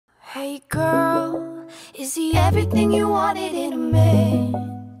Hey girl, is he everything you wanted in a man?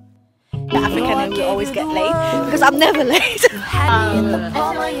 The African name will always get late because I'm never late. You had me in the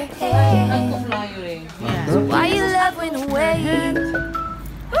palm of your hand. So why you love when away?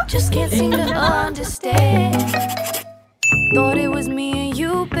 Just can't seem to understand. Thought it was me and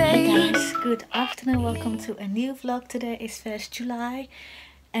you, babe. Hey guys, good afternoon. Welcome to a new vlog. Today is 1st July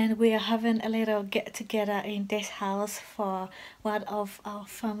and we are having a little get together in this house for one of our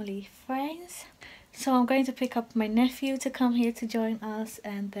family friends. So I'm going to pick up my nephew to come here to join us,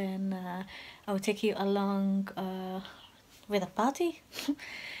 and then I'll take you along with a party.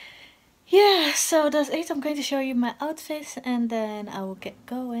 Yeah, so that's it. I'm going to show you my outfits and then I will get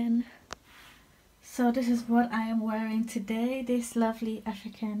going. So this is what I am wearing today, this lovely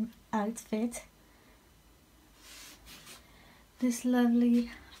African outfit. This lovely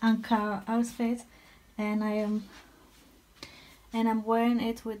Ankara outfit, and I'm wearing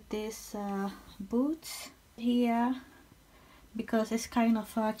it with this boots here because it's kind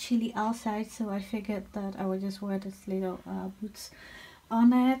of chilly outside, so I figured that I would just wear this little boots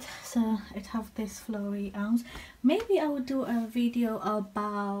on it, so it have this flowy arms. Maybe I would do a video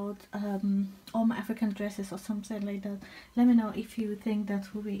about all my African dresses or something like that. Let me know if you think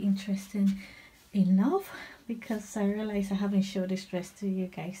that will be interesting enough, because I realize I haven't showed this dress to you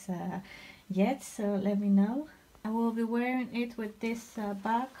guys yet, so let me know. I will be wearing it with this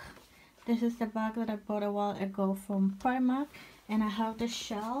bag. This is the bag that I bought a while ago from Primark, and I have this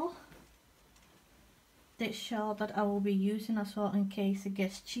shawl that I will be using as well in case it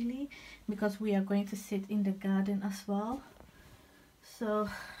gets chilly, because we are going to sit in the garden as well. So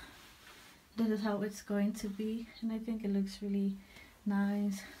this is how it's going to be, and I think it looks really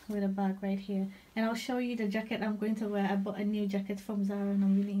nice with a bag right here. And I'll show you the jacket I'm going to wear. I bought a new jacket from Zara and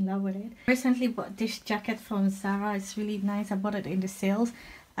I'm really in love with it. Recently bought this jacket from Zara. It's really nice. I bought it in the sales.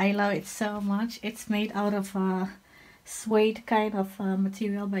 I love it so much. It's made out of suede kind of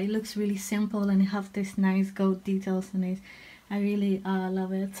material, but it looks really simple and it have this nice gold details in it. I really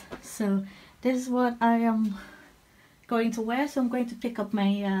love it. So this is what I am going to wear. So I'm going to pick up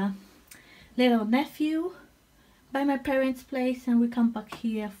my little nephew by my parents' place, and we come back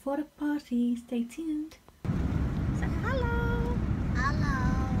here for the party. Stay tuned. Say hallo. Hallo.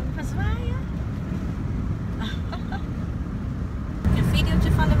 Even zwaaien. Een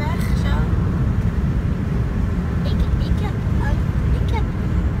videootje van de weg, zo. Ik heb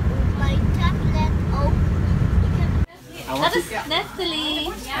mijn tablet ook. Dat is Nephthali.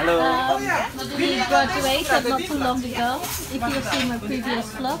 Hello. We graduated not too long ago. If you've seen my previous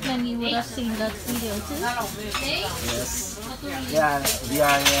vlog, then you would have seen that video too. Yes. Yeah, we are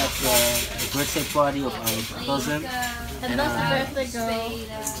at the birthday party of our cousin. And that's the birthday girl.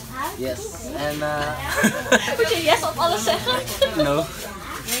 Yes. And Moet je yes op alles zeggen? no,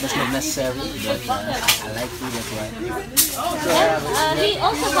 that's not necessary, but I like you, that's why. And he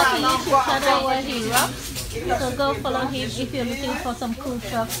also has a YouTube channel where he raps. So go follow him if you're looking for some cool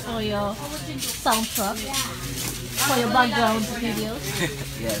tracks for your soundtrack, for your background videos.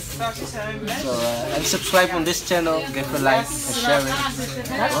 Yes. So and subscribe on this channel, give a like and share it.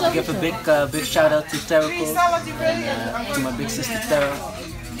 Also give a big shout out to Terrico and to my big sister Tara.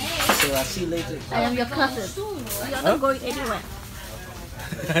 So I'll see you later. I am your cousin. You're not going anywhere.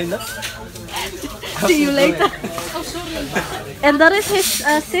 I know. See you later. Oh, sorry. And that is his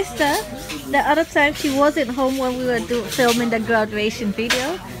sister. The other time she wasn't home when we were filming the graduation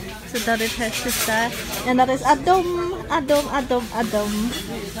video. So that is her sister. And that is Adom.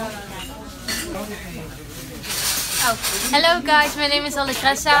 Oh, hello guys, my name is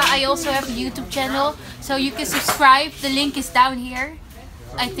Adedelicious. I also have a YouTube channel, so you can subscribe. The link is down here.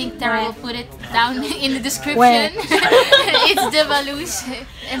 I think Tara will put it down in the description. It's Adedelicious.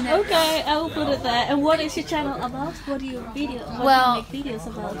 Okay, I will put it there. And what is your channel about? What do you make videos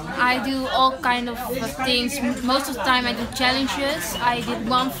about? I do all kind of things. Most of the time I do challenges. I did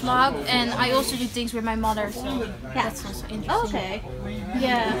one vlog, and I also do things with my mother. So yeah, that's also interesting. Okay.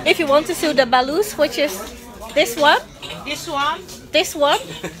 Yeah. If you want to see the balloons, which is this one, This one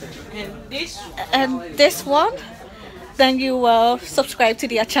and this one, then you will subscribe to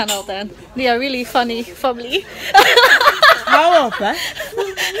their channel. Then they are really funny family. Hou op, hè?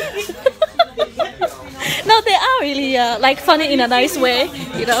 No, they are really like funny in a nice way.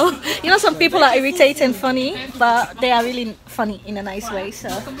 You know, some people are irritating funny, but they are really funny in a nice way. So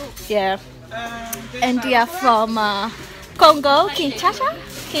yeah, and they are from Congo, Kinshasa.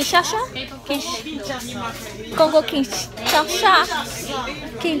 Congo, Kinshasa.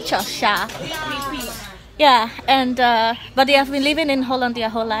 Yeah, and but they have been living in Holland their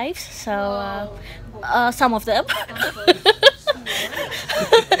whole lives, so some of them.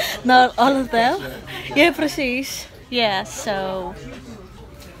 Not all of them. Ja, precies. Yeah, so...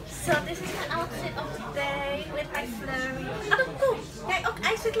 So this is the outfit of the day with my flurry. Adam, kom! Jij ook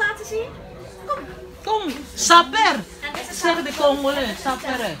outfit laten zien? Kom! Kom, sapper! And this is Zeg de Congolees,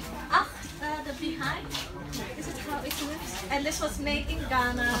 sapper. the behind. This is how it looks. And this was made in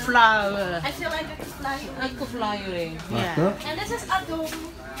Ghana. Flower. I feel like I could fly away. Aku flyering. Yeah. And this is Adom.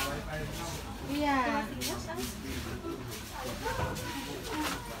 Yeah.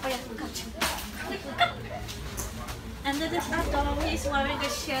 Oh yeah, gotcha. And this is Adom. He's wearing a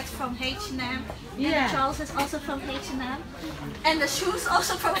shirt from H&M. Yeah. And the trousers also from H&M. And the shoes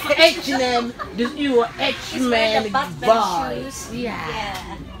also from H&M. H&M, dus uw He's wearing the H-man Batman boy. shoes. Yeah.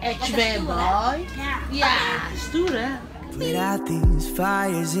 Yeah. H-man boy. Yeah. Yeah, stoer hè? Put out these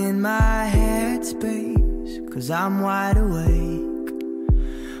fires in my headspace, 'cause I'm wide awake.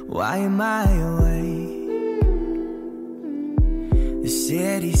 Why am I awake? The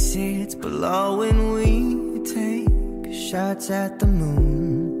city sits below and we take shots at the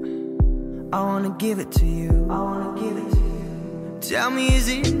moon. I wanna give it to you. I wanna give it to you. Tell me, is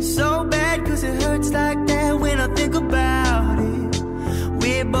it so bad? 'Cause it hurts like that when I think about it.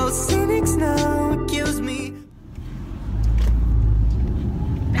 We're both cynics now, it kills me.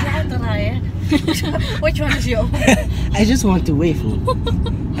 Which one is yours? I just want to wave.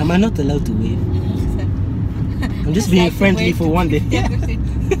 Am I not allowed to wave? I'm just being friendly for one day.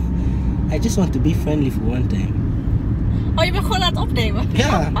 I just want to be friendly for one time. Oh, je bent gewoon aan het opnemen?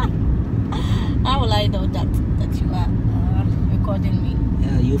 Yeah. How will I know that you are recording me?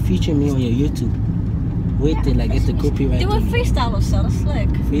 Yeah, you feature me on your YouTube. Wait till I get the copyright. Doe een freestyle of zo, dat is leuk.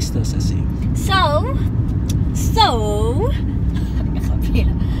 Freestyle, I say.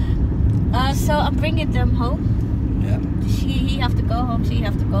 So I'm bringing them home. Yeah. He have to go home, she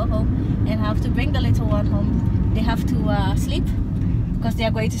have to go home, and I have to bring the little one home. They have to sleep because they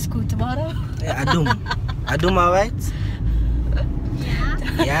are going to school tomorrow. Yeah, I do my right.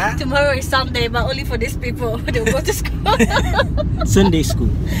 Yeah. Tomorrow is Sunday, but only for these people who don't go to school. Sunday school.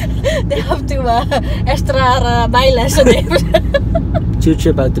 They have to extra bijlessen nemen. Teach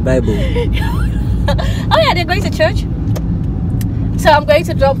about the Bible. Oh yeah, they're going to church. So I'm going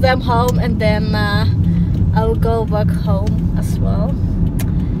to drop them home and then I will go back home as well.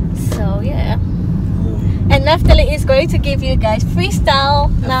 So yeah. And Nephthali is going to give you guys freestyle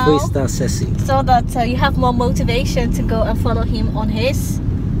now. Freestyle session. So that you have more motivation to go and follow him on his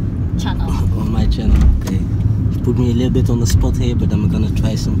channel. On my channel, okay. Put me a little bit on the spot here, but I'm gonna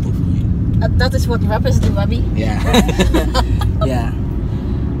try something for you. That is what rappers do, Bobby. Yeah. Yeah.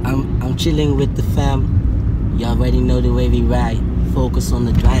 I'm chilling with the fam. You already know the way we ride. Focus on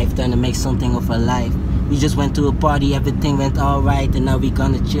the drive, trying to make something of our life. We just went to a party, everything went alright, and now we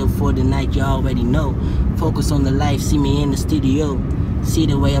gonna chill for the night, you already know. Focus on the life, see me in the studio. See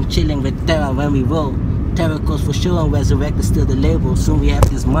the way I'm chilling with Terra when we roll. Terra goes for sure and Resurrect is still the label. Soon we have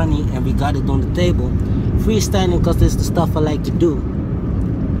this money and we got it on the table. Freestyling cause this is the stuff I like to do.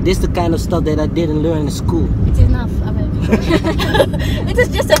 This is the kind of stuff that I didn't learn in school. It's enough, I mean. It is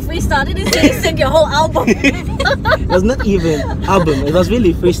just a freestyle, it is sing your whole album. It was not even album, it was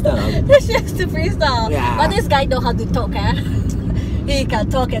really freestyle album. It's just a freestyle. Yeah. But this guy know how to talk, eh? He can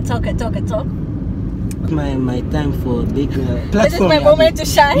talk and talk and talk and talk. My time for big platform. This is my moment to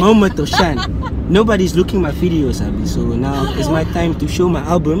shine. Moment to shine. Nobody's looking my videos, Abby. So now it's my time to show my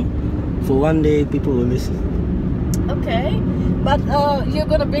album. For one day, people will listen. Okay, but you're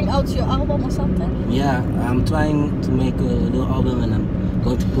gonna bring out your album or something? Yeah, I'm trying to make a little album and I'm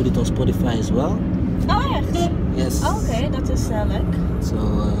going to put it on Spotify as well. Oh, yes. Yes. Okay, that is leuk. So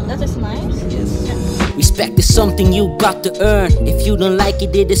That is nice. yes. Yeah. Respect is something you got to earn. If you don't like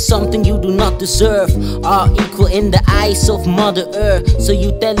it, it is something you do not deserve. All equal in the eyes of Mother Earth. So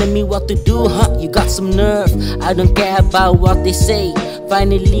you telling me what to do, huh? You got some nerve. I don't care about what they say.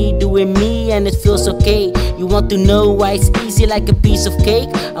 Finally doing me and it feels okay. You want to know why it's easy like a piece of cake?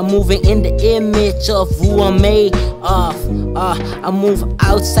 I'm moving in the image of who I'm made of. I move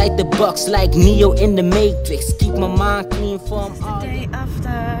outside the box like Neo in the Matrix. Keep my mind clean from all. The day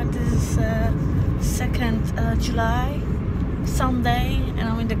after, this is 2nd July, Sunday, and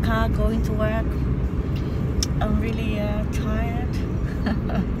I'm in the car going to work. I'm really tired,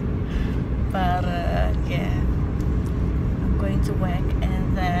 but yeah, I'm going to work,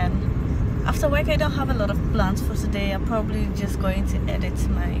 and then after work I don't have a lot of plans for today. I'm probably just going to edit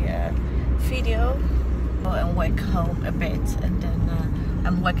my video and work home a bit, and then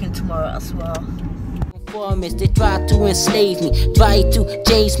I'm working tomorrow as well. conformist. They try to enslave me, try to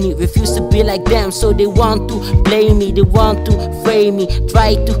change me, refuse to be like them, so they want to blame me, they want to frame me,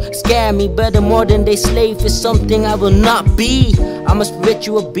 try to scare me, but more than they slave is something I will not be. I'm a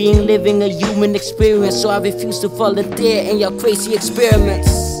spiritual being living a human experience, so I refuse to volunteer in your crazy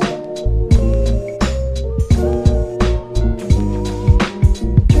experiments.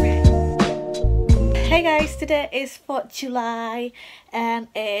 Hey guys, today is 4th July and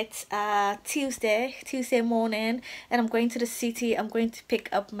it's Tuesday morning, and I'm going to the city. I'm going to pick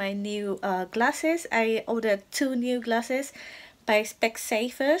up my new glasses. I ordered 2 new glasses by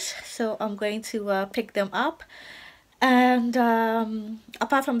Specsavers, so I'm going to pick them up. And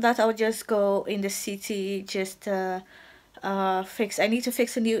apart from that, I'll just go in the city, just I need to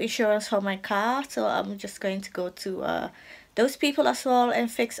fix a new insurance for my car, so I'm just going to go to those people as well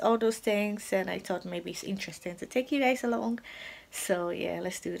and fix all those things. And I thought maybe it's interesting to take you guys along, so yeah,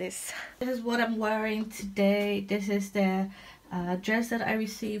 let's do this. This is what I'm wearing today. This is the dress that I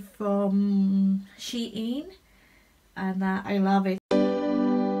received from Shein, and I love it.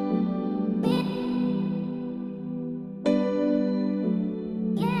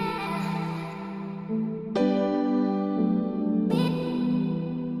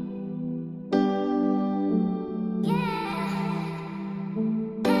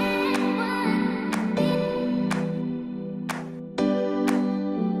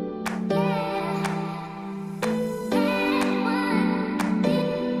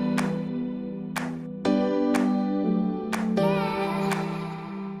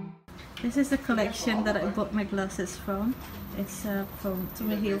 This is the collection that I bought my glasses from. It's from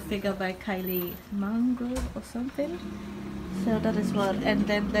Tommy Hilfiger by Kylie Mango or something. So that is one. And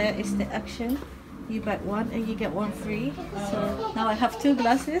then there is the action. You buy one and you get one free. So now I have 2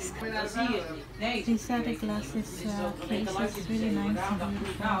 glasses. These are the glasses cases. Really nice and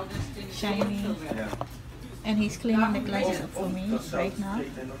beautiful, shiny. And he's cleaning the glasses up for me right now.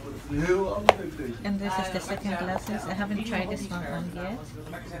 And this is the second glasses. I haven't tried this one on yet,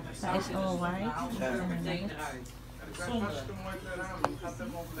 but it's all white.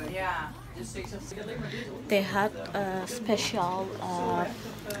 They had a special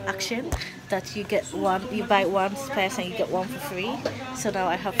action that you get one, you buy one spares and you get one for free. So now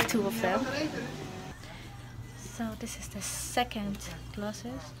I have 2 of them. So this is the second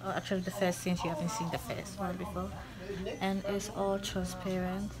glasses, or actually the first, since you haven't seen the first one before, and it's all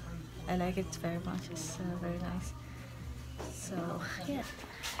transparent. I like it very much. It's very nice. So yeah,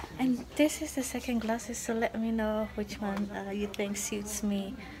 and this is the second glasses. So let me know which one you think suits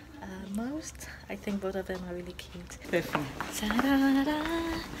me most. I think both of them are really cute. Perfume.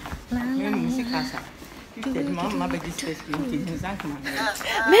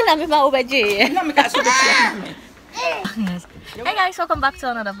 Hey guys, welcome back to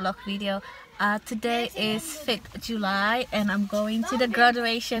another vlog video. Today is 5th July and I'm going to the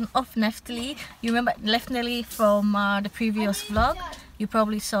graduation of Nephthali. You remember Nephthali from the previous vlog? You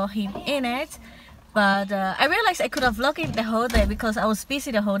probably saw him in it. But I realized I could have vlogged it the whole day because I was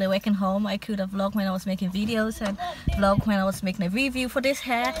busy the whole day working home. I could have vlogged when I was making videos and vlogged when I was making a review for this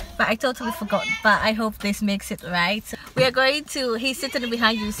hair, but I totally forgot. But I hope this makes it right. So we are going to, he's sitting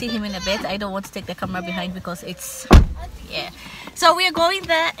behind, you see him in a bit. I don't want to take the camera behind because it's, yeah. So we are going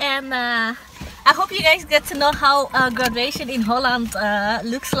there, and I hope you guys get to know how graduation in Holland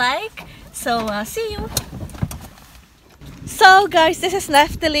looks like. So see you. So guys, this is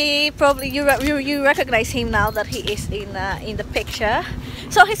Nephthali. Probably you recognize him now that he is in the picture.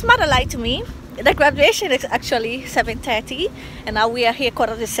 So his mother lied to me. The graduation is actually 7:30 and now we are here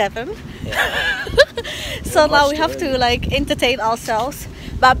 7:15. Yeah. So now we have to like entertain ourselves.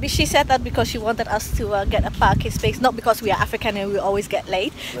 But she said that because she wanted us to get a parking space, not because we are African and we always get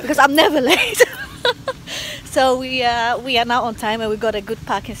late, because I'm never late. So we are now on time and we got a good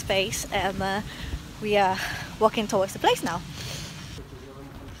parking space, and we are walking towards the place now.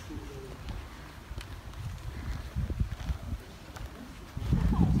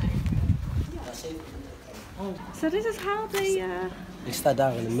 So this is how they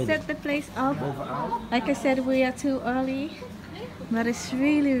set the place up. Like I said, we are too early, but it's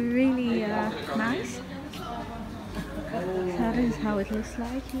really nice. So this is how it looks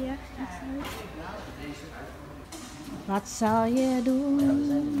like here. Wat zou je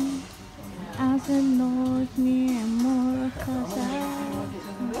doen als het nooit meer morgen zou?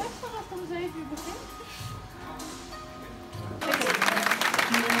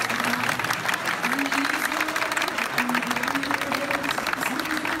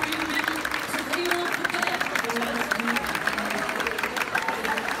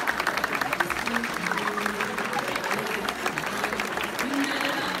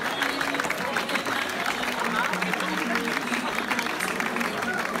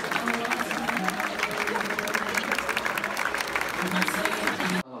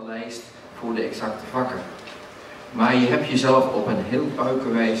 vakken. Maar je hebt jezelf op een heel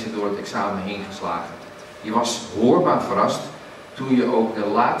puike wijze door het examen heen geslagen. Je was hoorbaar verrast toen je ook de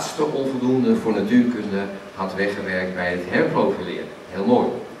laatste onvoldoende voor natuurkunde had weggewerkt bij het herprofileren. Heel mooi.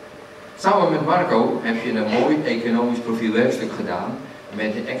 Samen met Marco heb je een mooi economisch profielwerkstuk gedaan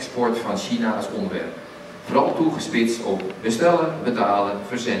met de export van China als onderwerp. Vooral toegespitst op bestellen, betalen,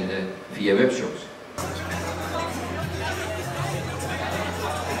 verzenden via webshops.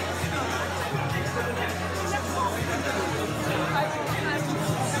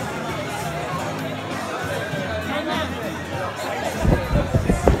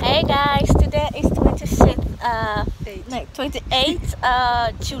 Hey guys, today is 28th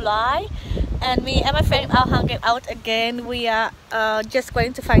July, and me and my friend are hanging out again. We are just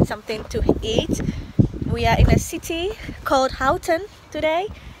going to find something to eat. We are in a city called Houten today,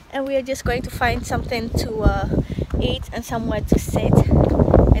 and we are just going to find something to eat and somewhere to sit.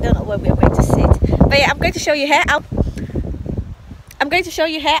 I don't know where we are going to sit, but yeah, I'm going to show you her out. I'm going to show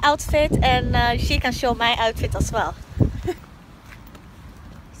you her outfit, and she can show my outfit as well.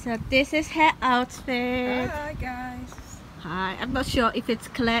 So this is her outfit. Hi guys. Hi, I'm not sure if it's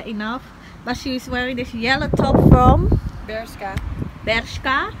clear enough, but she's wearing this yellow top from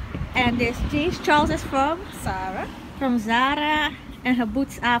Bershka, and this jeans trousers from Zara, and her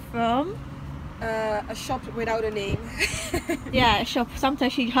boots are from a shop without a name. Yeah, a shop.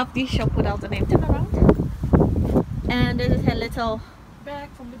 Sometimes she have this shop without a name. Turn around. And this is her little Bag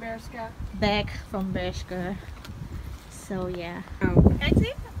from the Bershka. Bag from Bershka. So yeah. Oh. Kijk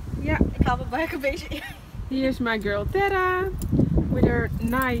zie? Ja. Ik hou mijn buik een beetje. Here's my girl Tara with her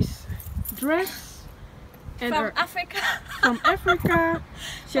nice dress. And From her, Africa. From Africa.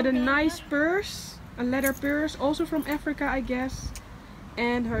 She had a nice purse, a leather purse, also from Africa, I guess.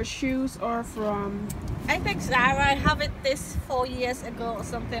 And her shoes are from, I think Zara. I have it this 4 years ago or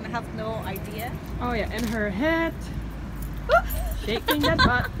something. I have no idea. oh yeah, and her hat. Shaking that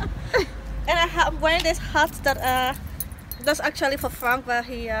butt. And I'm wearing this hat that that's actually for Frank, but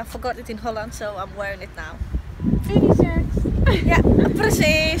he forgot it in Holland, so I'm wearing it now. Ja,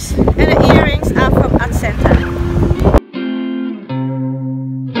 precies. En de earrings are from Adede.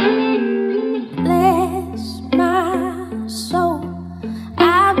 Bless my soul.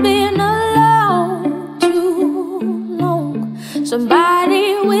 I've been alone too long.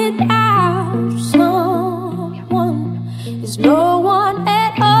 Somebody without someone is no one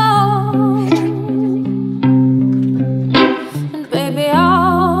at all. And baby,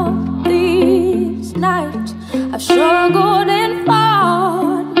 all these nights I've struggled and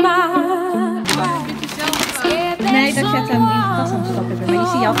fought my fight. Nee, dat je het hem in de tas aan het stoppen bent, maar je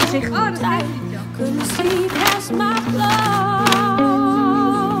ziet jouw gezicht. Oh, dat gaat niet. Couldn't see past my flaws.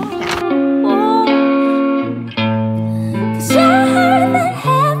 Cause I heard that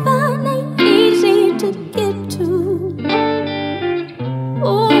heaven ain't easy to get to.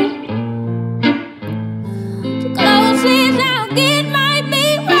 Ooh. The closest I'll get might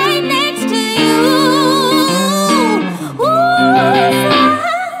be right next to you. Ooh, if I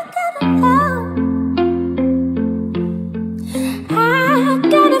gotta know, I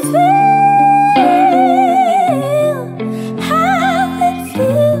gotta feel how it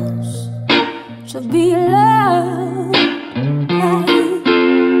feels to be loved.